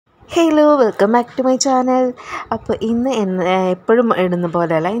Hello welcome back to my channel. അപ്പോൾ ഇന്ന് എപ്പോഴും ഇടുന്ന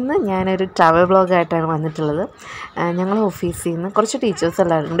പോലെയല്ല, ഇന്ന് ഞാനൊരു ട്രാവൽ വ്ളോഗായിട്ടാണ് വന്നിട്ടുള്ളത്. ഞങ്ങൾ ഓഫീസിൽ നിന്ന് കുറച്ച് ടീച്ചേഴ്സ്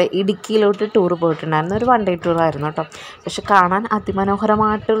എല്ലാവരും കൂടെ ഇടുക്കിയിലോട്ട് ടൂർ പോയിട്ടുണ്ടായിരുന്നു. ഒരു 1 ഡേ ടൂറായിരുന്നു കേട്ടോ. പക്ഷെ കാണാൻ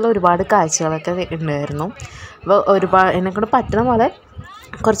അതിമനോഹരമായിട്ടുള്ള ഒരുപാട് കാഴ്ചകളൊക്കെ ഉണ്ടായിരുന്നു. അപ്പോൾ എന്നെക്കൊണ്ട് പറ്റുന്ന പോലെ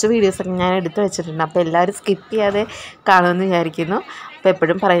കുറച്ച് വീഡിയോസൊക്കെ ഞാൻ എടുത്ത് വെച്ചിട്ടുണ്ട്. അപ്പോൾ എല്ലാവരും സ്കിപ്പ് ചെയ്യാതെ കാണുമെന്ന് വിചാരിക്കുന്നു. അപ്പോൾ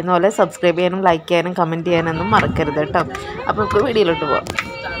എപ്പോഴും പറയുന്ന പോലെ സബ്സ്ക്രൈബ് ചെയ്യാനും ലൈക്ക് ചെയ്യാനും കമൻറ്റ് ചെയ്യാനൊന്നും മറക്കരുത് കേട്ടോ. അപ്പോൾ നമുക്ക് വീഡിയോയിലോട്ട് പോകാം.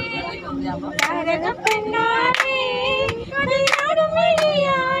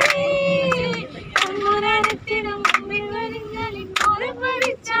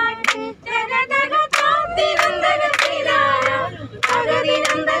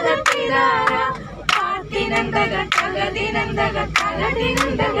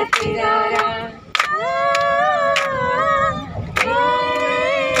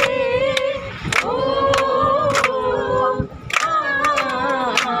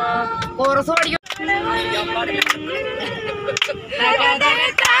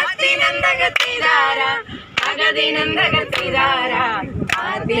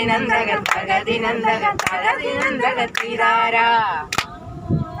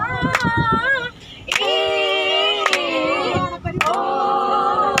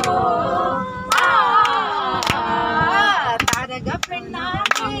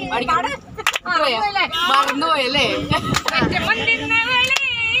 മറന്നുപോയല്ലേ?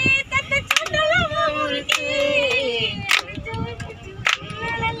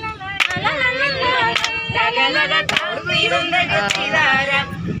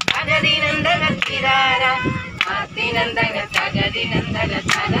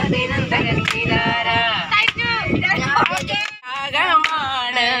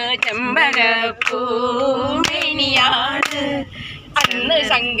 ചെമ്പകപ്പൂമേനിയാണ് അന്ന്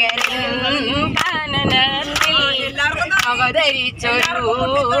ശങ്കരൻ കാനനത്തിൽ അവതരിച്ചൊരു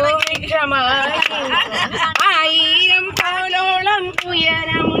വൃക്ഷമായി 1000 കോലോളം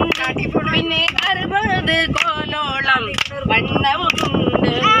ഉയരമുണ്ട്, പിന്നെ 60 കോലോളം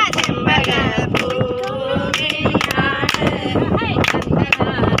വണ്ണവുമുണ്ട്.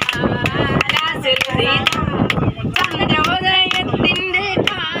 ചന്ദ്രോദയത്തിന്റെ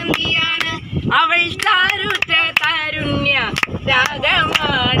കാന്തിയാണ് അവൾ, താരുറ്റ താരുണ്യ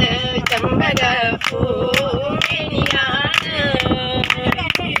രാഗമാണ്. ചെമ്പകപ്പൂമേനിയാണ്.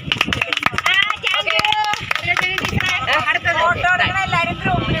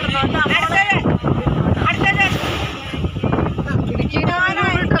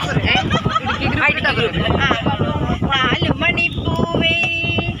 നാലുമണിപ്പൂവേ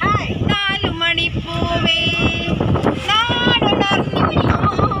നാലുമണിപ്പൂവേ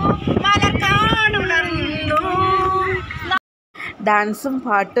ഡാൻസും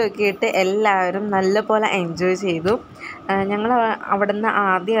പാട്ടും ഒക്കെ ഇട്ട് എല്ലാവരും നല്ലപോലെ എൻജോയ് ചെയ്തു. ഞങ്ങൾ അവിടെ നിന്ന്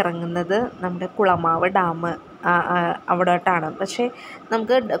ആദ്യം ഇറങ്ങുന്നത് നമ്മുടെ കുളമാവ് ഡാം അവിടോട്ടാണ്. പക്ഷേ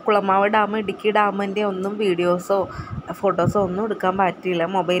നമുക്ക് കുളമാവ് ഡാം, ഇടുക്കി ഡാമിൻ്റെ ഒന്നും വീഡിയോസോ ഫോട്ടോസോ ഒന്നും എടുക്കാൻ പറ്റിയില്ല,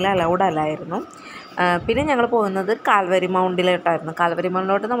 മൊബൈൽ അലൗഡ് അല്ലായിരുന്നു. പിന്നെ ഞങ്ങൾ പോകുന്നത് കാൽവരി മൗണ്ടിലോട്ടായിരുന്നു. കാൽവരി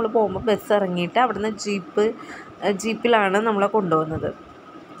മൗണ്ടിലോട്ട് നമ്മൾ പോകുമ്പോൾ ബസ് ഇറങ്ങിയിട്ട് അവിടുന്ന് ജീപ്പിലാണ് നമ്മളെ കൊണ്ടുപോകുന്നത്.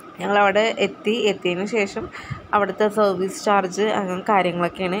 ഞങ്ങളവിടെ എത്തിയതിന് ശേഷം അവിടുത്തെ സർവീസ് ചാർജ് അങ്ങനെ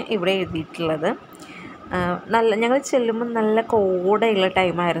കാര്യങ്ങളൊക്കെയാണ് ഇവിടെ എഴുതിയിട്ടുള്ളത്. ഞങ്ങൾ ചെല്ലുമ്പോൾ നല്ല കോടയുള്ള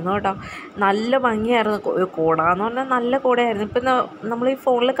ടൈമായിരുന്നു കേട്ടോ. നല്ല ഭംഗിയായിരുന്നു. കോടയെന്ന് പറഞ്ഞാൽ നല്ല കോടയായിരുന്നു. ഇപ്പം നമ്മൾ ഈ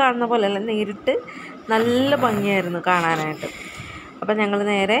ഫോണിൽ കാണുന്ന പോലെയല്ല, നേരിട്ട് നല്ല ഭംഗിയായിരുന്നു കാണാനായിട്ട്. അപ്പം ഞങ്ങൾ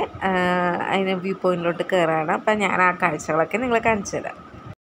നേരെ അതിന് വ്യൂ പോയിൻറ്റിലോട്ട് കയറുകയാണ്. അപ്പം ഞാൻ ആ കാഴ്ചകളൊക്കെ നിങ്ങളെ കാണിച്ചു തരാം.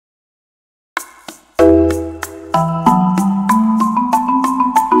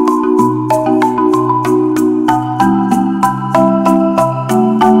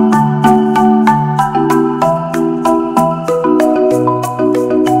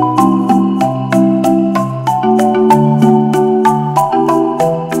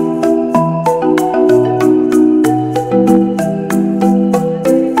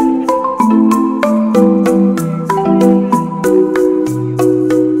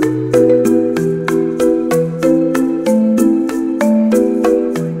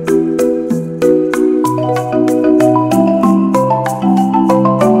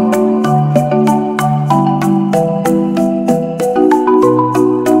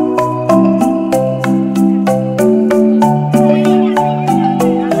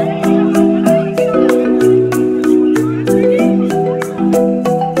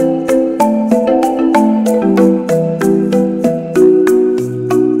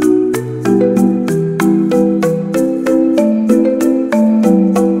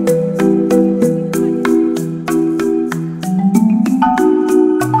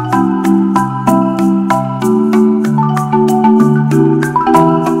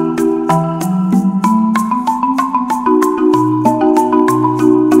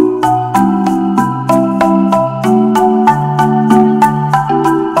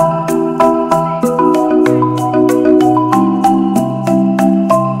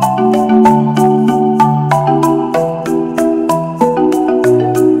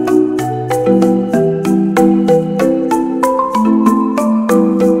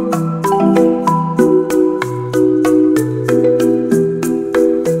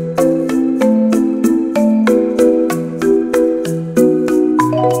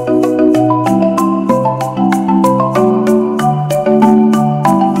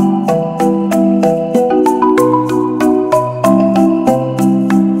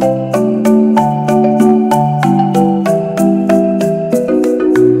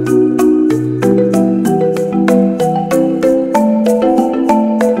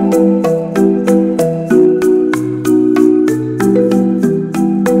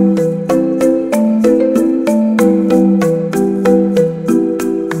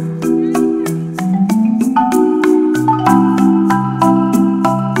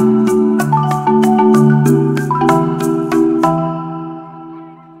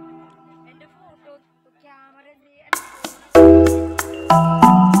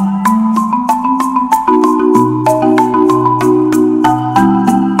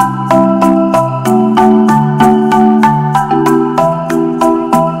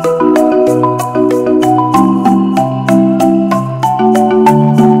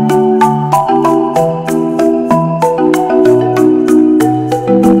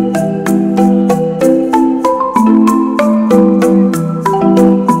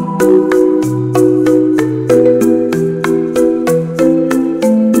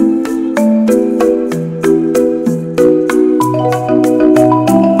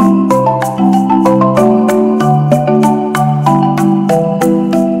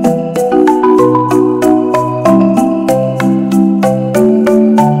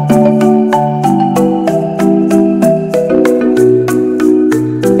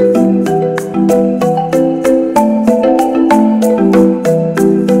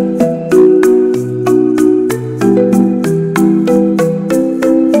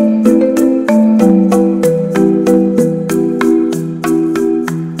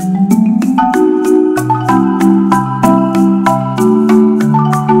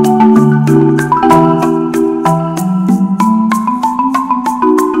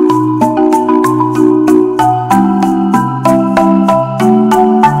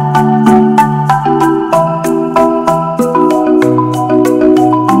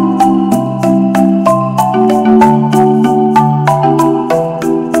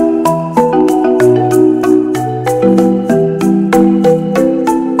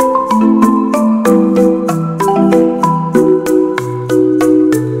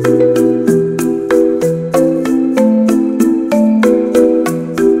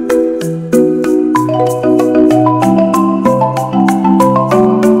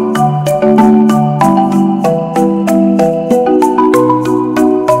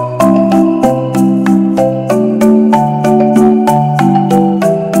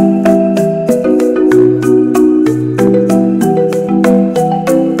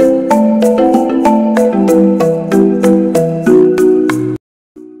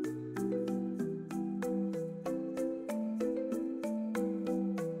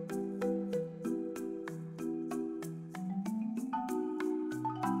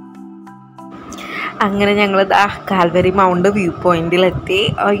 അങ്ങനെ ഞങ്ങൾ കാൽവരി മൗണ്ട് വ്യൂ പോയിന്റിലെത്തി.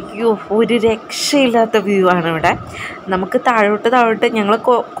 അയ്യോ, ഒരു രക്ഷയില്ലാത്ത വ്യൂ ആണ് ഇവിടെ. നമുക്ക് താഴോട്ട് ഞങ്ങൾ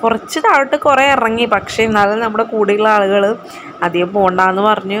കുറച്ച് താഴോട്ട് കുറേ ഇറങ്ങി. പക്ഷേ എന്നാലും നമ്മുടെ കൂടെയുള്ള ആളുകൾ അധികം പോകണ്ടെന്ന്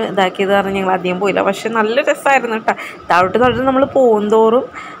പറഞ്ഞ് ഇതാക്കിയത് കാരണം ഞങ്ങൾ അധികം പോയില്ല. പക്ഷെ നല്ല രസമായിരുന്നു കേട്ടോ. താഴോട്ട് നമ്മൾ പോകുന്തോറും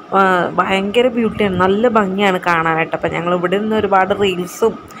ഭയങ്കര ബ്യൂട്ടിയാണ്, നല്ല ഭംഗിയാണ് കാണാനായിട്ട്. അപ്പം ഞങ്ങൾ ഇവിടെ നിന്ന് ഒരുപാട്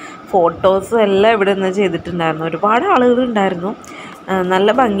റീൽസും ഫോട്ടോസും എല്ലാം ഇവിടെ നിന്ന് ചെയ്തിട്ടുണ്ടായിരുന്നു. ഒരുപാട് ആളുകളുണ്ടായിരുന്നു.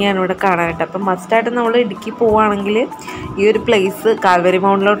 നല്ല ഭംഗിയാണ് ഇവിടെ കാണാനായിട്ട്. അപ്പം മസ്റ്റായിട്ട് നമ്മൾ ഇടുക്കി പോവുകയാണെങ്കിൽ ഈ ഒരു പ്ലേസ് കാൽവരി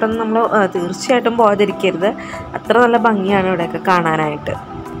മൗണ്ടിലോട്ടൊന്നും നമ്മൾ തീർച്ചയായിട്ടും പോകാതിരിക്കരുത്. അത്ര നല്ല ഭംഗിയാണ് ഇവിടെയൊക്കെ കാണാനായിട്ട്.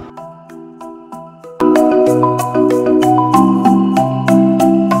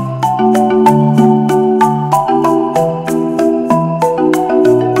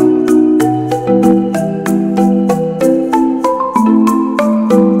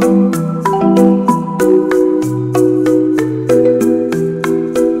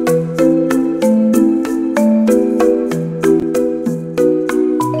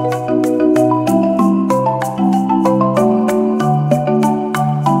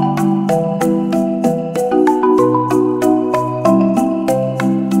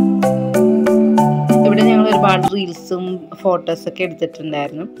 റീൽസും ഫോട്ടോസൊക്കെ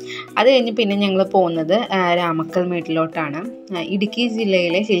എടുത്തിട്ടുണ്ടായിരുന്നു. അത് കഴിഞ്ഞ് പിന്നെ ഞങ്ങൾ പോകുന്നത് രാമക്കൽമേട്ടിലോട്ടാണ്. ഇടുക്കി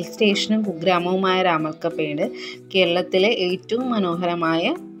ജില്ലയിലെ ഹിൽ സ്റ്റേഷനും കുഗ്രാമവുമായ രാമക്കൽമേട് കേരളത്തിലെ ഏറ്റവും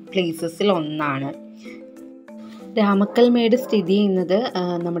മനോഹരമായ പ്ലേസസിൽ ഒന്നാണ്. രാമക്കൽമേട് സ്ഥിതി ചെയ്യുന്നത്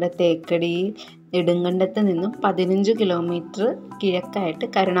നമ്മുടെ തേക്കടി നെടുങ്കണ്ടത്ത് നിന്നും 15 കിലോമീറ്റർ കിഴക്കായിട്ട്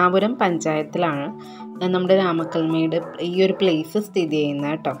കരുണാപുരം പഞ്ചായത്തിലാണ് നമ്മുടെ രാമക്കൽമേട് ഈ ഒരു പ്ലേസ് സ്ഥിതി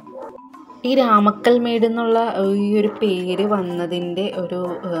ചെയ്യുന്നത് കേട്ടോ. ഈ രാമക്കൽമേട് എന്നുള്ള ഈ ഒരു പേര് വന്നതിൻ്റെ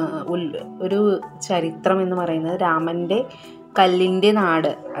ഒരു ചരിത്രം എന്ന് പറയുന്നത് രാമൻ്റെ കല്ലിൻ്റെ നാട്,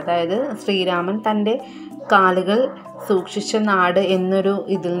 അതായത് ശ്രീരാമൻ തൻ്റെ കാലുകൾ സൂക്ഷിച്ച നാട് എന്നൊരു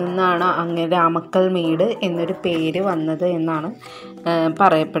ഇതിൽ നിന്നാണ് അങ്ങനെ രാമക്കൽമേട് എന്നൊരു പേര് വന്നത് എന്നാണ്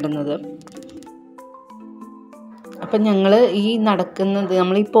പറയപ്പെടുന്നത്. അപ്പം ഞങ്ങൾ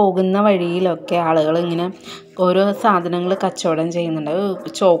നമ്മളീ പോകുന്ന വഴിയിലൊക്കെ ആളുകൾ ഇങ്ങനെ ഓരോ സാധനങ്ങൾ കച്ചവടം ചെയ്യുന്നുണ്ട്.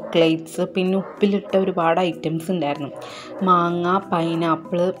 ചോക്ലേറ്റ്സ്, പിന്നെ ഉപ്പിലിട്ട ഒരുപാട് ഐറ്റംസ് ഉണ്ടായിരുന്നു. മാങ്ങ,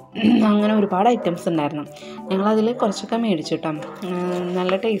 പൈനാപ്പിൾ, അങ്ങനെ ഒരുപാട് ഐറ്റംസ് ഉണ്ടായിരുന്നു. ഞങ്ങളതിൽ കുറച്ചൊക്കെ മേടിച്ചു കേട്ടോ.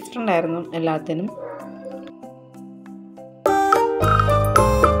 നല്ല ടേസ്റ്റ് ഉണ്ടായിരുന്നു എല്ലാത്തിനും.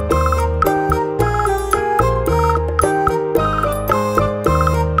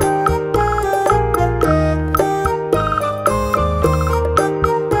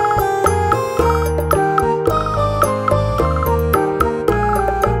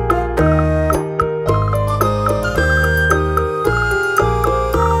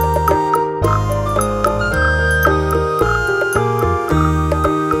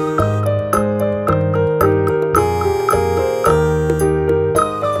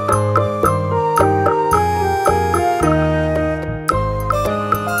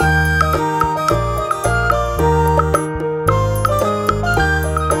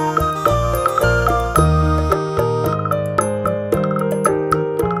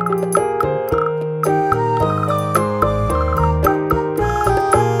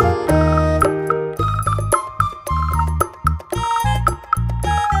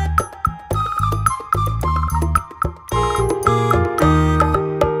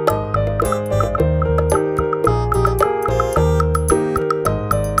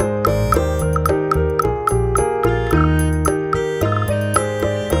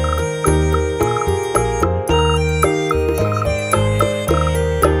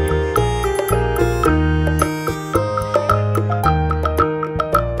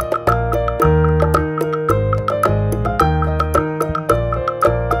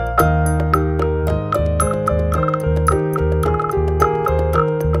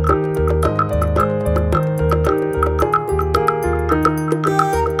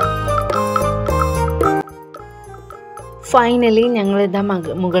 ഫൈനലി ഞങ്ങളിതാ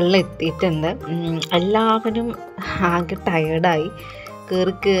മുകളിൽ എത്തിയിട്ടുണ്ട്. എല്ലാവരും ആകെ ടയേർഡായി,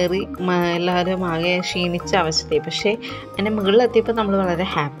 കയറി എല്ലാവരും ആകെ ക്ഷീണിച്ച അവസ്ഥയായി. പക്ഷേ അതിൻ്റെ മുകളിലെത്തിയപ്പോൾ നമ്മൾ വളരെ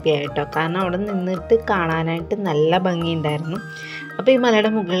ഹാപ്പി ആയിട്ടോ, കാരണം അവിടെ നിന്നിട്ട് കാണാനായിട്ട് നല്ല ഭംഗിയുണ്ടായിരുന്നു. അപ്പോൾ ഈ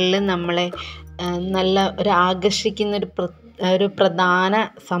മലയുടെ മുകളിൽ നമ്മളെ നല്ല ആകർഷിക്കുന്ന ഒരു പ്രധാന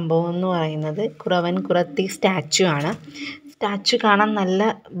സംഭവം എന്ന് പറയുന്നത് കുറവൻ കുറത്തി സ്റ്റാച്ചു ആണ്. സ്റ്റാച്ചു കാണാൻ നല്ല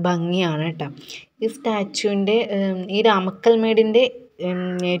ഭംഗിയാണ് കേട്ടോ. ഈ സ്റ്റാച്ചുവിൻ്റെ ഈ രാമക്കൽമേടിൻ്റെ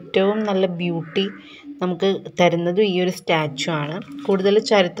ഏറ്റവും നല്ല ബ്യൂട്ടി നമുക്ക് തരുന്നതും ഈ ഒരു സ്റ്റാച്ചു ആണ്. കൂടുതൽ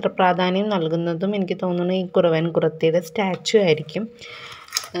ചരിത്ര പ്രാധാന്യം നൽകുന്നതും എനിക്ക് തോന്നുന്നു ഈ കുറവൻ കുറത്തിയുടെ സ്റ്റാച്ചു ആയിരിക്കും.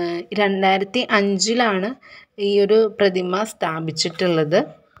 2005 ഈ ഒരു പ്രതിമ സ്ഥാപിച്ചിട്ടുള്ളത്.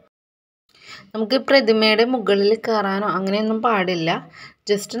 നമുക്ക് പ്രതിമയുടെ മുകളിൽ കയറാനോ അങ്ങനെയൊന്നും പാടില്ല.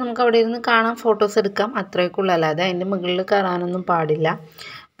 ജസ്റ്റ് നമുക്ക് അവിടെ ഇരുന്ന് കാണാം, ഫോട്ടോസ് എടുക്കാം, അത്രയൊക്കെ ഉള്ളൂ. അല്ലാതെ അതിൻ്റെ മുകളിൽ കയറാനൊന്നും പാടില്ല.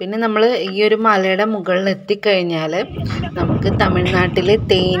 പിന്നെ നമ്മൾ ഈ ഒരു മലയുടെ മുകളിൽ എത്തിക്കഴിഞ്ഞാൽ നമുക്ക് തമിഴ്നാട്ടിലെ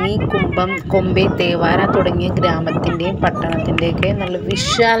തേനി, കുമ്പം, കൊമ്പെ, തേവാര തുടങ്ങിയ ഗ്രാമത്തിൻ്റെയും പട്ടണത്തിൻ്റെയൊക്കെ നല്ല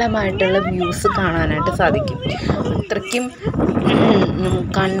വിശാലമായിട്ടുള്ള വ്യൂസ് കാണാനായിട്ട് സാധിക്കും. അത്രയ്ക്കും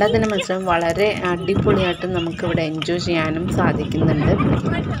കണ്ടാൽ തന്നെ മനസ്സിലാവും, വളരെ അടിപൊളിയായിട്ട് നമുക്കിവിടെ എൻജോയ് ചെയ്യാനും സാധിക്കുന്നുണ്ട്.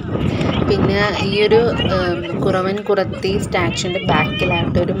 പിന്നെ ഈ ഒരു കുറവൻ കുറത്തി സ്റ്റാച്യൂൻ്റെ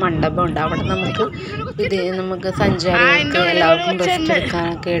ബാക്കിലായിട്ട് ഒരു മണ്ഡപമുണ്ട്. അവിടെ നമുക്ക് സഞ്ചാരികൾക്ക് എല്ലാവർക്കും റെസ്റ്റ്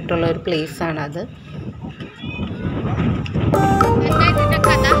എടുക്കാനൊക്കെ ആയിട്ടുള്ള ഒരു പ്ലേസാണത്.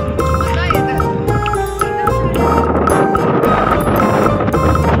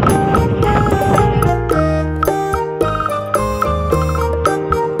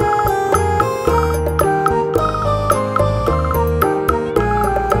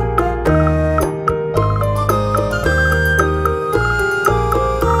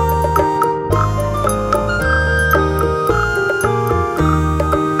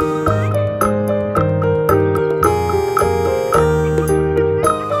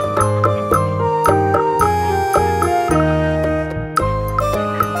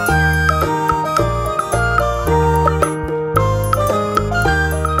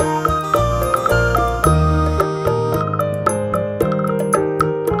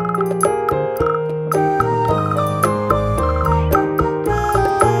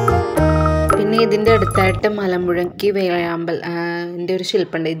 ഇതിൻ്റെ അടുത്തായിട്ട് മലമുഴക്കി വേഴാമ്പൽ എൻ്റെ ഒരു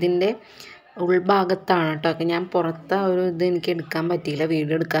ശില്പമുണ്ട്. ഇതിൻ്റെ ഉൾഭാഗത്താണ് കേട്ടോ. ഞാൻ പുറത്തെ ഒരു ഇത് എനിക്ക് എടുക്കാൻ പറ്റിയില്ല,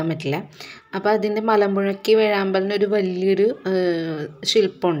 വീഡിയോ എടുക്കാൻ പറ്റില്ല. അപ്പോൾ അതിൻ്റെ മലമുഴക്കി വേഴാമ്പലിന് ഒരു വലിയൊരു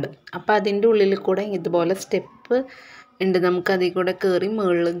ശില്പമുണ്ട്. അപ്പോൾ അതിൻ്റെ ഉള്ളിൽ കൂടെ ഇതുപോലെ സ്റ്റെപ്പ് ഉണ്ട്. നമുക്കതിൽ കൂടെ കയറി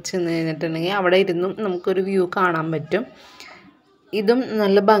മുകളിൽ ചെന്ന് കഴിഞ്ഞിട്ടുണ്ടെങ്കിൽ അവിടെ ഇരുന്നും നമുക്കൊരു വ്യൂ കാണാൻ പറ്റും. ഇതും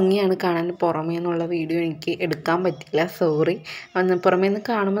നല്ല ഭംഗിയാണ് കാണാൻ. പുറമേ നിന്നുള്ള വീഡിയോ എനിക്ക് എടുക്കാൻ പറ്റില്ല, സോറി. പുറമേ നിന്ന്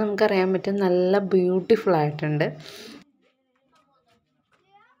കാണുമ്പോൾ നമുക്കറിയാൻ പറ്റും നല്ല ബ്യൂട്ടിഫുൾ ആയിട്ടുണ്ട്.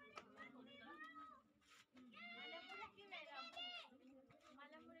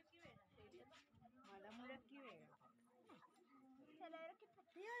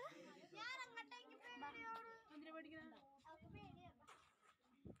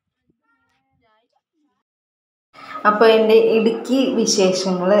 അപ്പോൾ എൻ്റെ ഇടുക്കി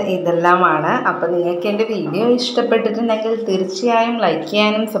വിശേഷങ്ങൾ ഇതെല്ലാമാണ്. അപ്പോൾ നിങ്ങൾക്ക് എൻ്റെ വീഡിയോ ഇഷ്ടപ്പെട്ടിട്ടുണ്ടെങ്കിൽ തീർച്ചയായും ലൈക്ക്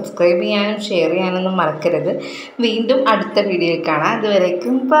ചെയ്യാനും സബ്സ്ക്രൈബ് ചെയ്യാനും ഷെയർ ചെയ്യാനൊന്നും മറക്കരുത്. വീണ്ടും അടുത്ത വീഡിയോയിൽ കാണാം.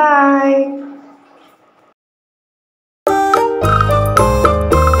 അതുവരേക്കും ബൈ.